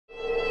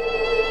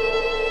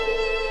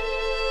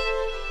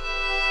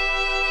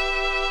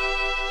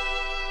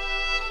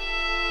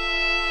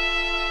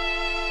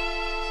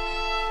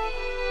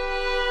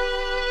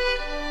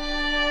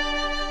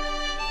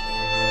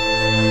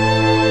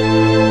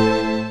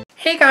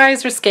Hey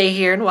guys, Risque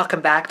here, and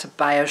welcome back to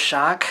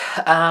Bioshock.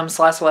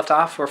 So last we left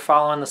off, we're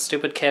following the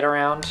stupid kid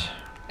around,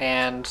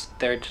 and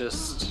they're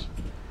just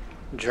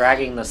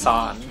dragging this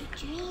on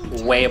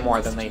way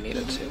more than they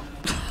needed to.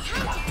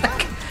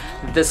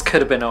 This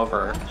could have been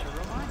over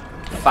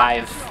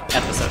 5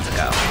 episodes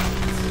ago,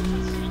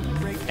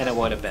 and it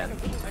would have been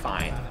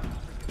fine.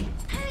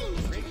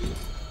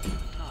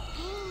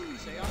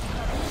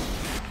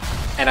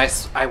 And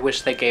I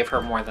wish they gave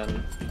her more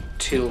than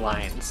 2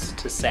 lines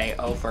to say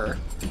over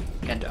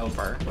and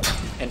over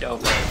and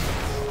over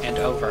and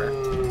over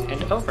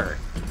and over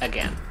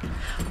again.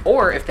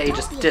 Or if they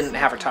just didn't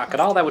have her talk at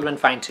all, that would have been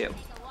fine too.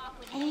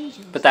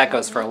 But that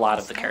goes for a lot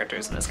of the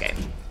characters in this game.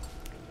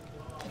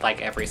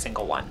 Like every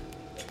single one.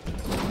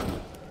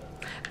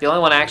 The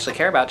only one I actually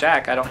care about,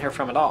 Jack, I don't hear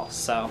from at all,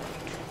 so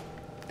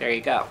there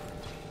you go.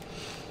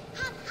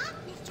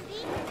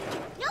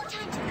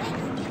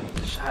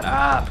 Shut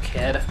up,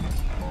 kid.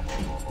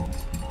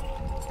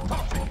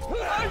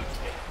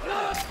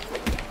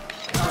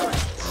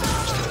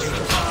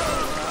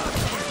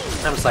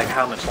 I'm just like,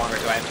 how much longer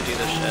do I have to do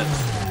this shit?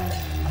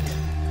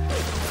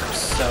 I'm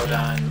so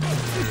done.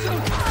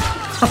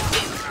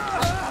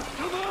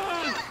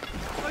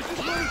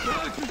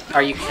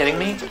 Are you kidding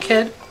me,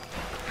 kid?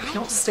 You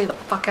don't stay the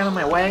fuck out of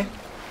my way.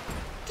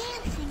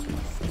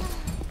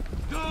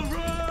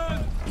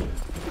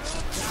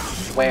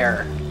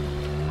 Where?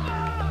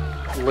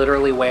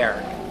 Literally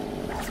where?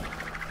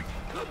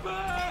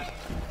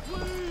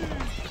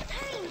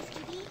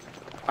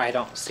 I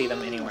don't see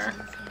them anywhere.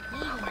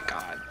 Oh my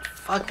god.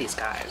 Fuck these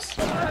guys.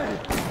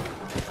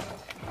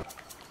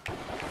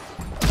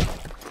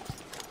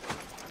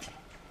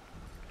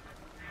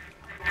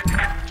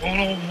 Don't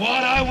know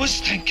what I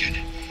was thinking.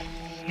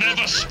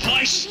 Never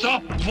spliced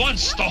up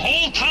once the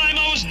whole time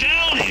I was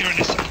down here in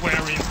this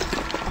aquarium.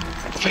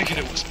 Figured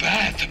it was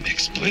bad to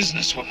mix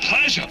business with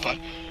pleasure, but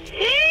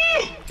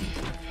woo!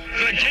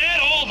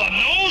 Forget all the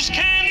nose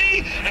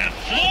candy and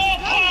floor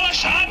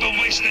polish I've been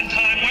wasting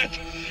time with.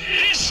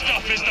 This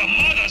stuff is the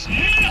mother's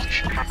milk!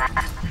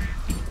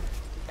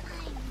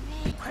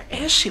 Where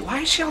is she? Why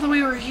is she all the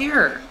way over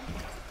here?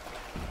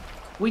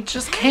 We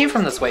just came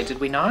from this way, did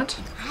we not?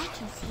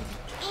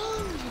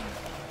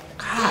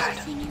 God.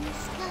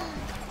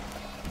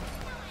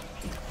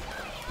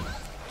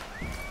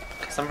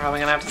 Because I'm probably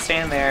gonna have to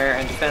stand there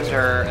and defend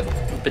her a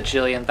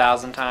bajillion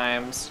thousand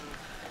times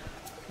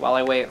while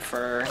I wait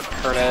for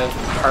her to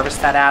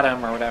harvest that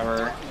atom or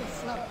whatever.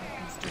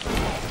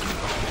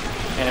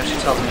 And if she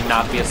tells me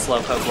not to be a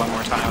slowpoke one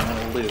more time, I'm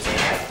gonna lose it.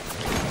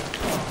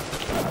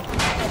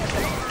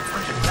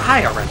 Fucking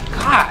die already,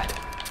 God!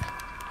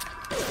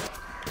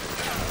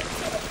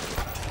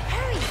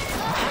 Hurry,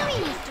 hurry,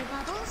 Mr.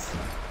 Bubbles.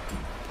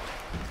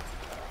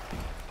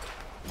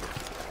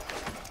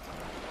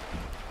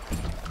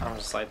 I'm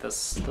just like,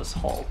 this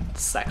whole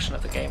section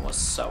of the game was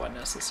so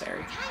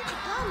unnecessary. Time to go,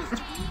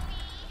 Mr. B.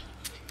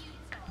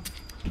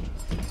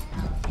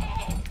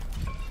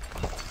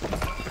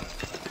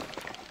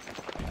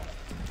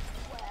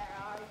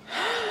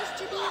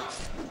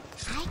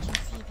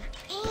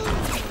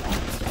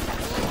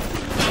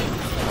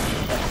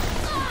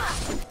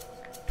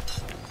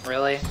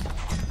 Really?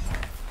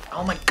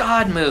 Oh my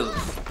god, move!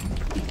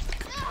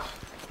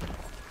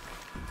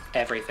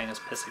 Everything is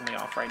pissing me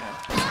off right now.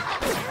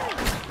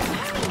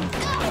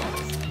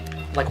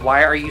 Like,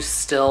 why are you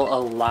still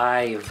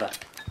alive?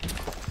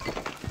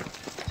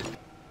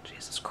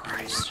 Jesus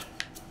Christ.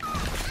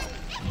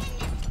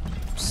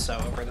 I'm so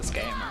over this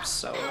game. I'm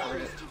so over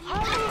it.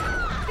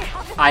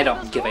 I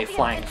don't give a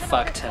flying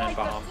fuck,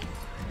 Tenenbaum.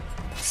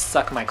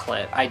 Suck my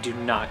clit. I do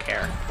not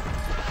care.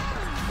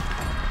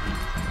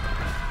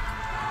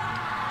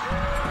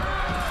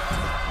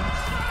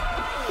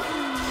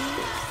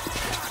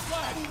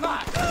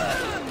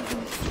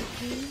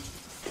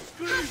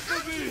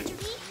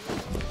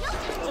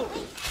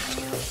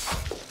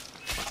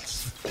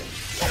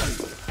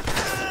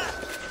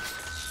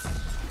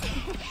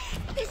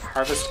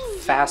 Harvest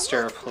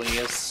faster,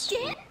 please.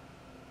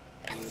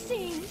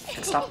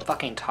 And stop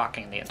fucking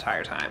talking the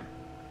entire time.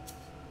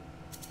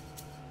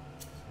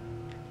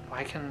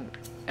 Why can...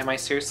 Am I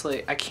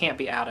seriously... I can't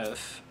be out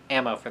of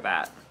ammo for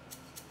that.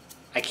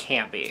 I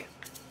can't be.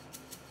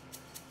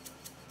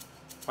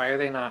 Why are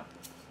they not...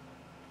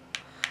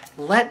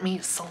 Let me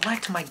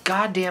select my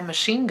goddamn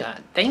machine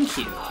gun. Thank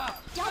you.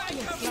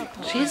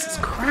 Jesus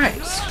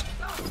Christ.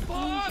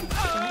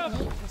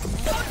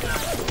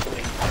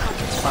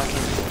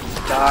 Fucking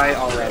die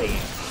already.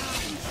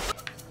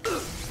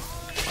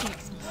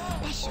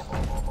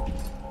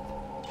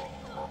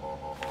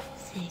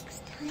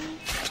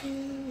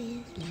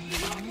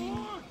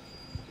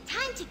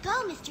 Time to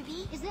go, Mr.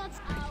 B. Is that...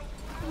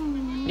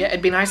 Yeah,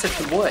 it'd be nice if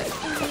you would.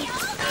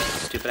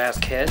 Stupid ass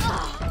kid.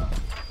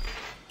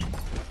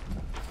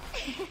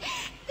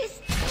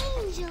 This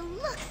angel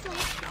looks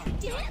like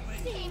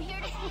dancing here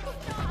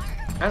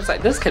to I was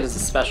like, this kid is a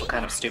special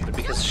kind of stupid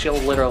because she'll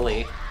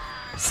literally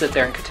sit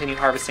there and continue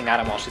harvesting at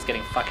him while she's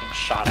getting fucking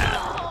shot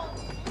at.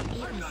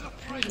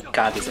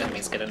 God, these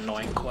enemies get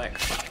annoying quick.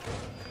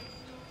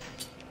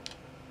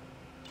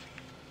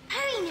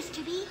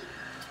 Mr. B.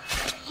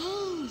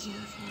 Angels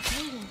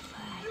are waiting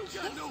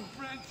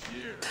for our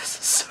kiss. This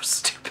is so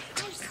stupid.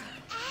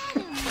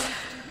 Adam,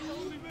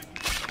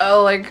 Mr. B.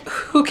 Oh, like,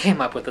 who came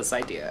up with this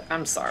idea?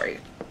 I'm sorry.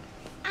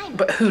 I'm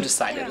But who just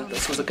decided girl. that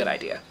this was a good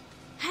idea?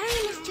 Hurry,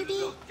 Mr.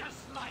 B.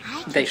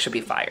 I They can should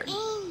be see fired.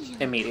 angels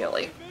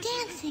Immediately.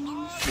 dancing in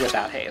the sky.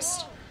 Without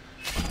haste.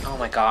 Oh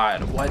my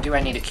god, what do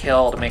I need to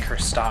kill to make her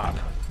stop?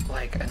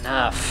 Like,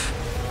 enough.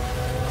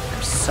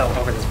 I'm so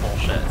over this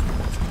bullshit.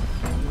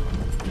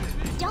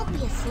 Don't be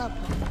a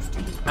slowpoke,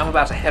 Mr. B. I'm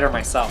about to hit her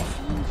myself.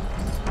 Angels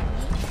are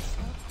waiting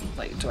so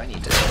Like, do I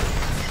need to...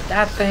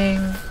 That thing?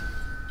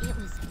 It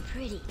was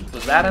pretty.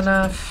 Was that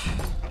enough?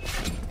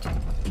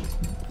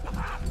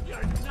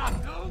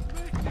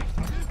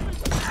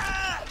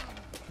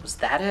 Was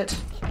that it?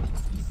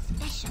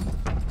 Special.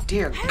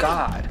 Dear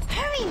God.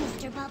 Hurry,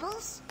 Mr.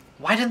 Bubbles.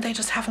 Why didn't they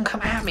just have him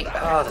come at me?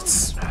 Oh,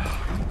 that's...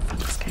 fuck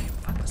this game.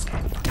 Fuck this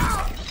game.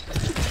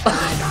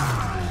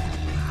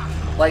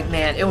 Like,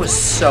 man, it was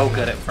so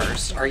good at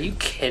first. Are you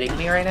kidding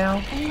me right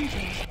now?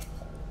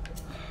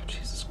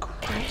 Jesus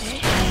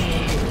Christ.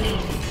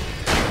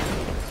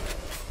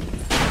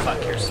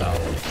 Fuck yourself.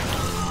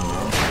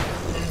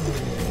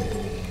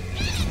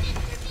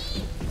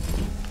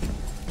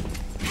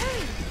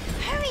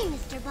 Hurry,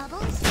 Mr.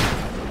 Bubbles.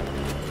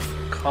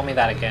 Call me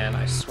that again,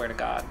 I swear to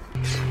God.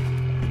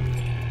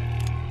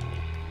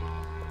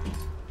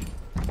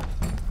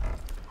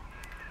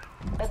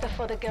 Better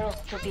for the girls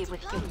to be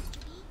with you.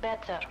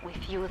 Better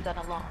with you than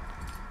alone.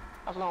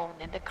 Alone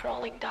in the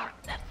crawling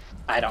darkness.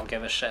 I don't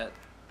give a shit.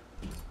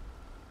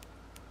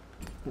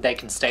 They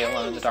can stay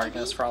alone in the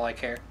darkness for all I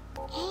care.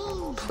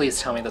 Angels Please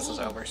tell me this is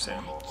over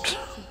soon.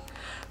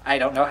 I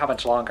don't know how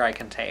much longer I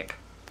can take.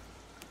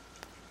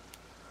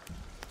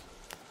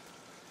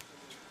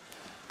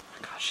 Oh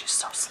my gosh, she's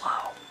so slow.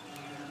 hop,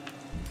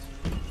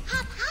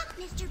 hop,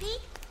 Mr. B.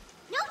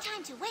 No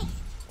time to waste.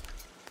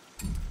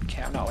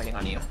 Okay, I'm not waiting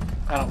on you.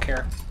 I don't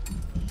care.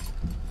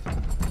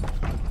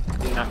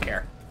 Do not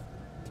care.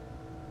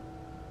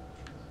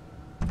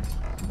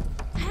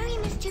 Hurry,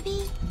 Mr.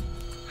 B.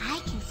 I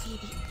can see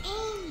the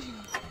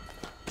angels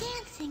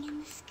dancing in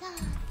the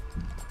sky.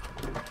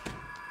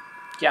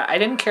 Yeah, I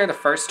didn't care the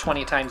first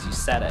 20 times you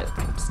said it.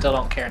 Still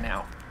don't care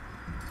now.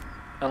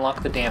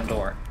 Unlock the damn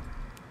door.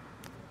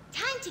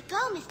 Time to go,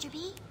 Mr.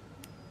 B.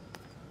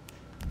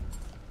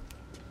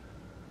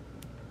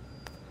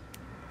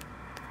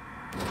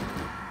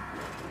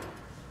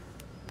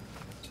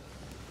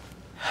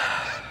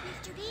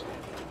 Mr. B,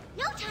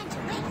 no time to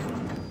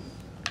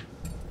waste.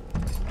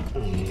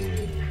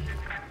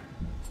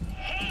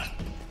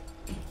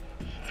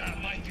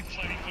 That might be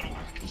plenty for the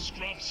working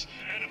scrubs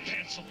and the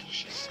pencil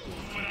pushers,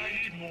 but I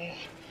need more.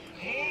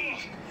 More!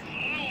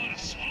 I want a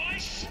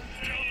slice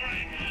till there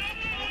ain't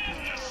nothing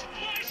left to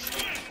slice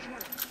with!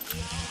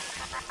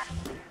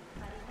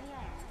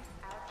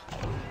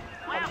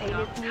 Fontaine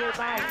is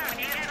nearby.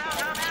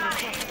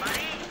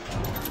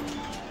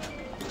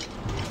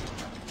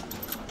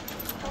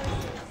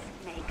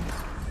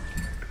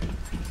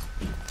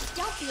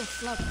 Don't be a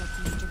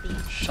slowpoke, Mr. B.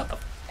 Shut the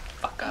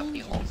fuck up,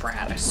 you little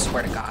brat. I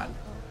swear to God.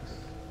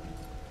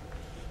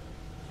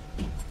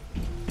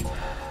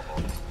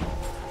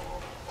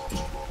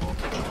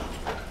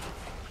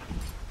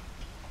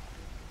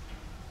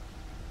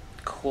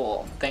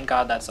 Cool. Thank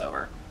God that's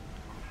over.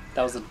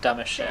 That was the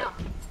dumbest shit. Now,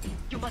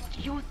 you must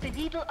use the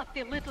needle of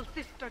the little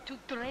sister to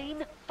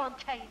drain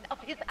Fontaine of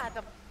his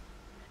Adam.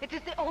 It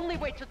is the only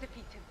way to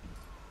defeat him.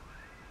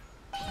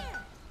 Here,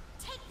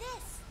 take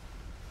this.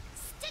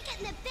 Stick it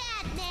in the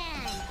bad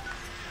man.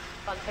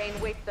 Fontaine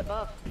waits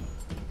above.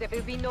 There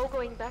will be no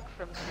going back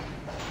from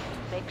here.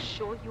 Make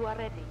sure you are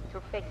ready to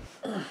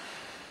face.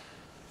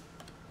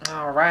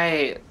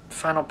 Alright.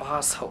 Final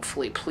boss,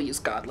 hopefully. Please,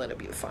 God, let it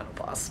be the final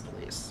boss,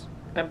 please.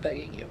 I'm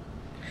begging you.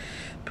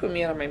 Put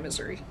me out of my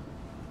misery.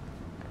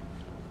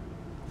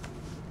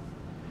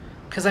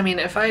 Because, I mean,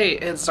 if I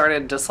had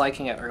started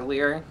disliking it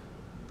earlier,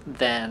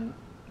 then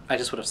I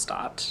just would have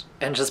stopped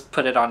and just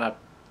put it on a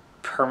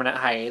permanent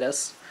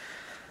hiatus.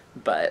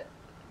 But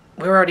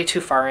we were already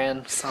too far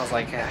in, so I was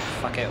like, eh,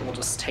 fuck it, we'll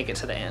just take it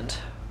to the end.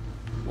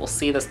 We'll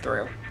see this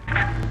through.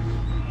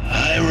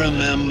 I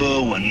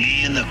remember when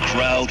me and the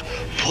crowd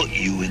put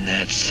you in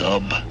that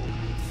sub.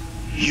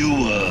 You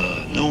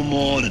were no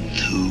more than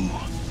 2.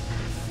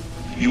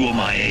 You were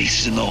my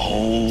ace in the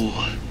hole,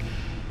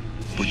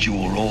 but you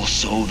were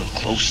also the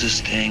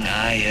closest thing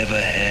I ever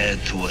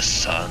had to a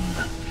son.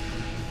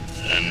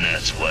 And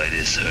that's why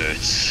this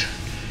hurts.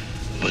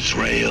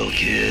 Betrayal,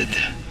 kid.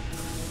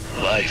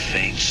 Life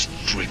ain't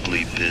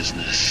strictly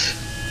business.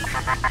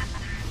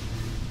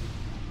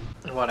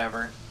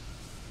 Whatever.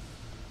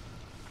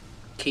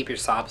 Keep your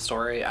sob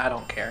story, I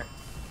don't care.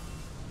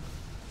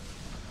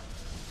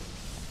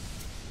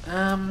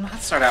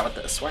 Let's start out with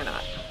this, why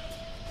not?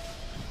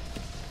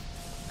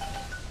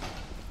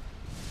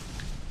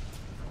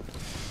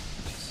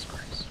 Jesus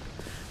Christ.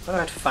 Why do I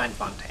have to find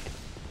Fontaine?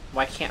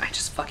 Why can't I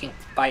just fucking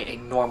fight a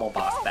normal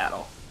boss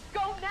battle?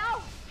 Go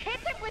now! Hit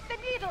him with the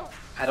needle!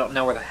 I don't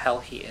know where the hell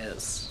he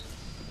is.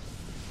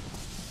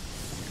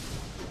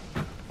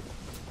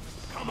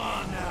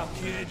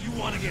 ahead. You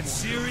want to get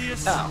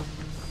serious? Oh.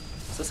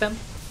 Is this him?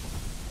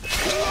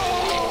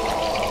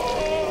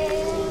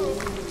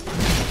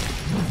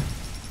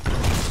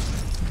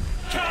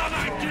 Can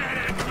I get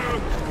it,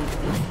 Luke?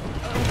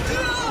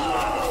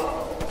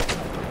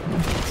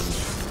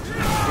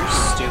 You're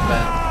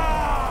stupid.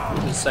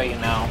 Just so you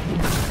know.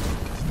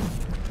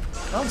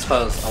 I don't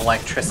suppose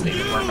electricity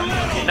would work on you.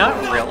 Okay, not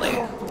really.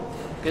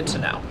 Good to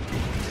know.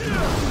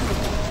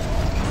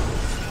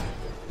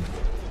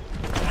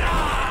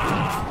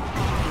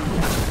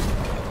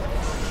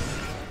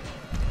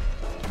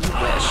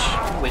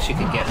 Wish you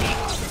could get me.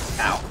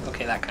 Ow.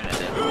 Okay, that kind of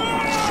did.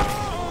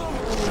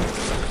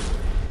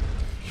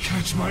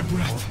 Catch my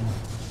breath.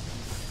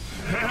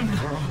 And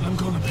I'm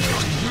gonna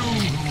bury you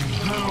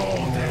and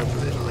all their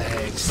little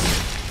eggs.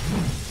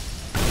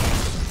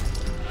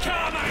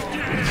 Can I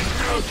get it?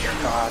 Dear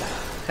God.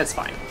 It's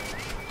fine.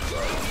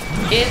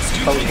 It's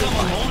totally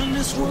fine.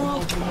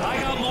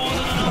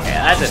 Okay,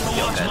 that didn't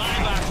feel good.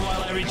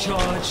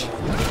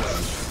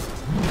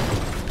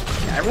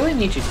 Yeah, I really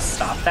need you to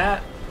stop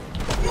that.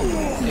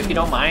 If you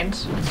don't mind.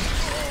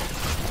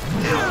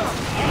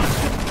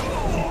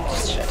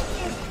 Shit.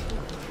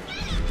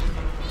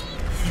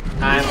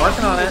 I'm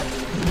working on it.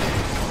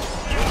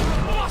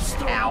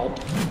 Ow.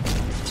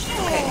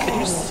 Okay, could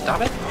you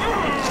stop it?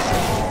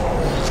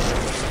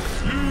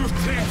 You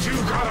think you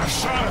got a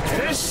shot at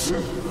this?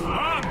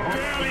 I'm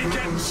barely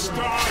getting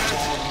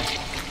started.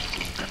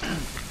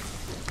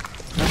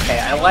 Okay,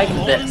 I like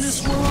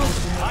this.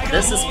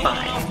 This is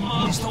fine.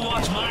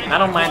 I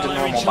don't mind a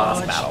normal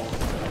boss battle.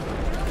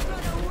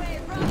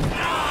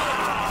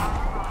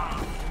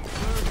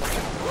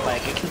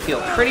 Like, it can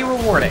feel pretty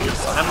rewarding,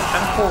 so I'm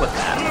cool with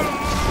that.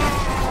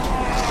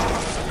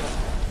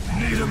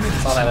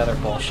 It's all that other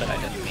bullshit I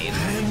didn't need.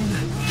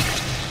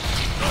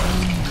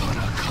 I'm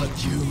gonna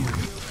cut you.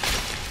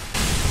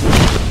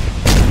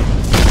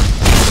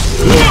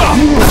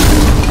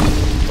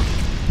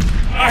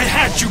 I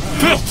had you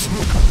built!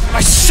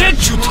 I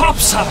sent you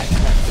topside!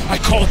 I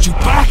called you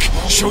back,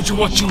 showed you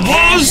what you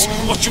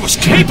was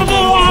capable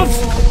of!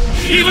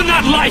 Even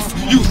that life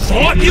you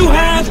thought you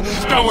had,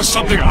 that was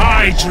something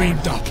I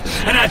dreamed up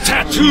and had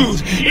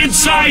tattooed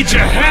inside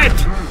your head!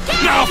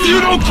 Now if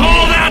you don't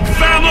call that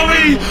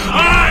family,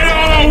 I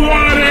don't know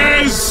what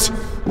is!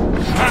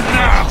 And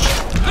now...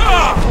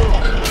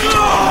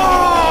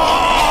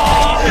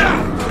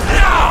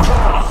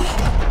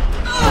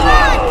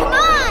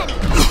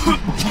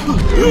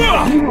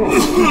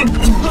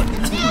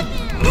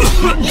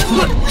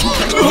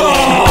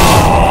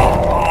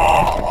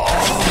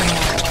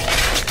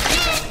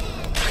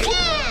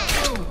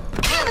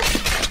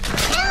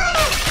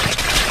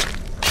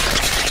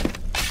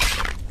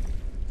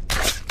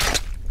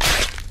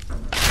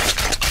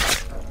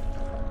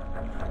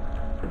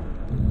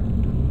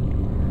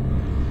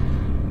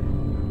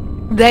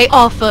 They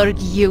offered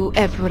you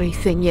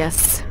everything,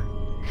 yes.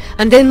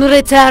 And in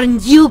return,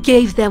 you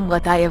gave them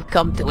what I have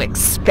come to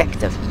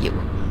expect of you.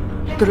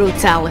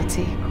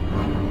 Brutality.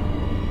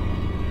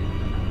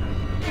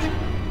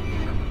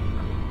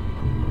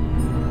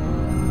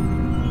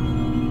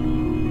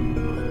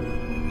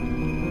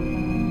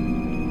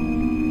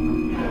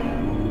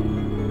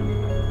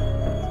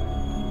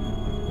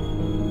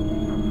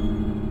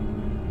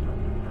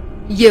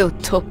 You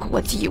took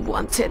what you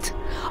wanted.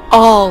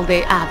 All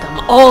the Adam,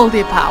 all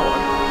the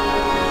power.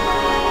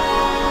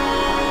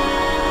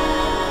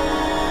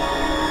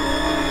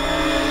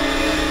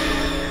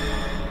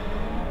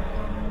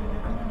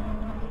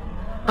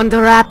 And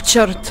the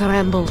Rapture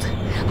trembled.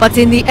 But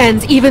in the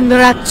end, even the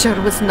Rapture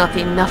was not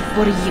enough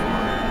for you.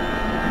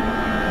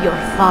 Your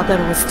father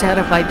was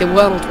terrified the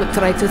world would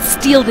try to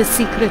steal the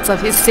secrets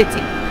of his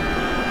city.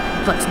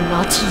 But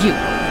not you,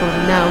 for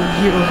now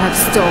you have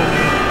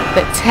stolen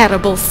the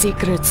terrible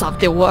secrets of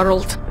the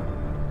world.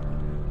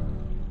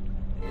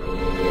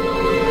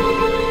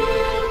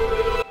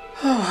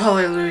 Oh,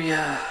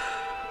 hallelujah.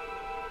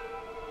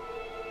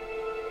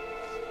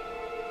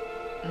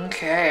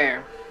 Okay.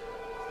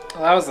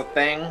 Well, that was a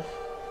thing.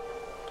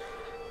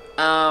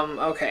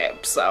 Okay,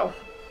 so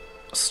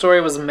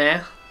story was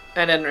meh.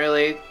 I didn't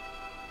really...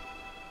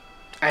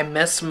 I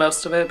missed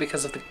most of it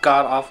because of the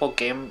god-awful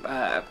game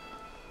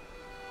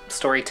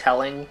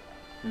storytelling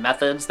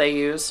methods they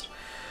used.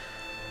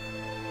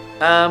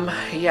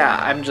 Yeah,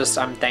 I'm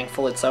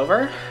thankful it's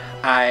over.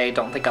 I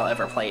don't think I'll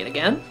ever play it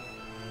again.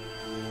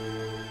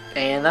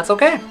 And that's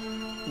okay.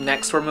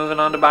 Next we're moving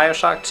on to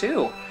Bioshock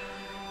 2.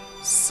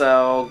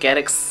 So get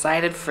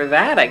excited for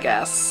that, I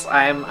guess.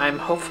 I'm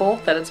hopeful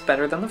that it's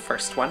better than the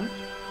first one.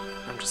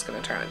 I'm just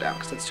gonna turn it down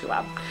because it's too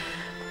loud.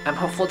 I'm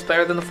hopeful it's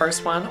better than the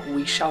first one.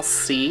 We shall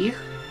see.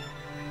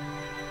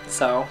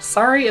 So,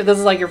 sorry if this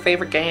is like your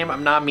favorite game.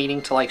 I'm not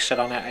meaning to like shit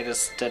on it. I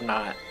just did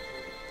not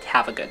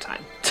have a good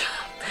time.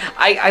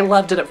 I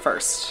loved it at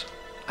first.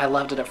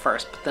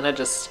 But then it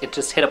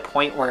just hit a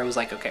point where it was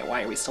like, okay,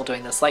 why are we still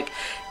doing this? Like,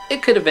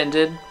 it could have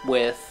ended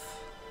with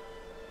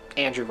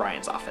Andrew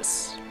Ryan's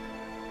office.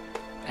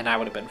 And I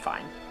would have been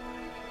fine.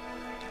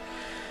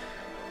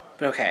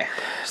 But okay,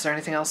 is there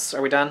anything else?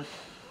 Are we done?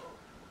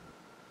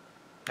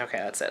 Okay,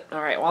 that's it.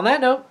 Alright, well on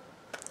that note,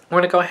 we're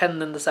going to go ahead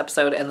and end this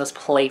episode and this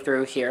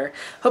playthrough here.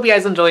 Hope you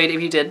guys enjoyed.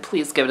 If you did,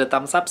 please give it a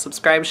thumbs up,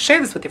 subscribe, share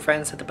this with your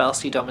friends, hit the bell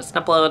so you don't miss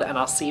an upload, and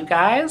I'll see you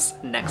guys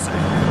next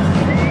time.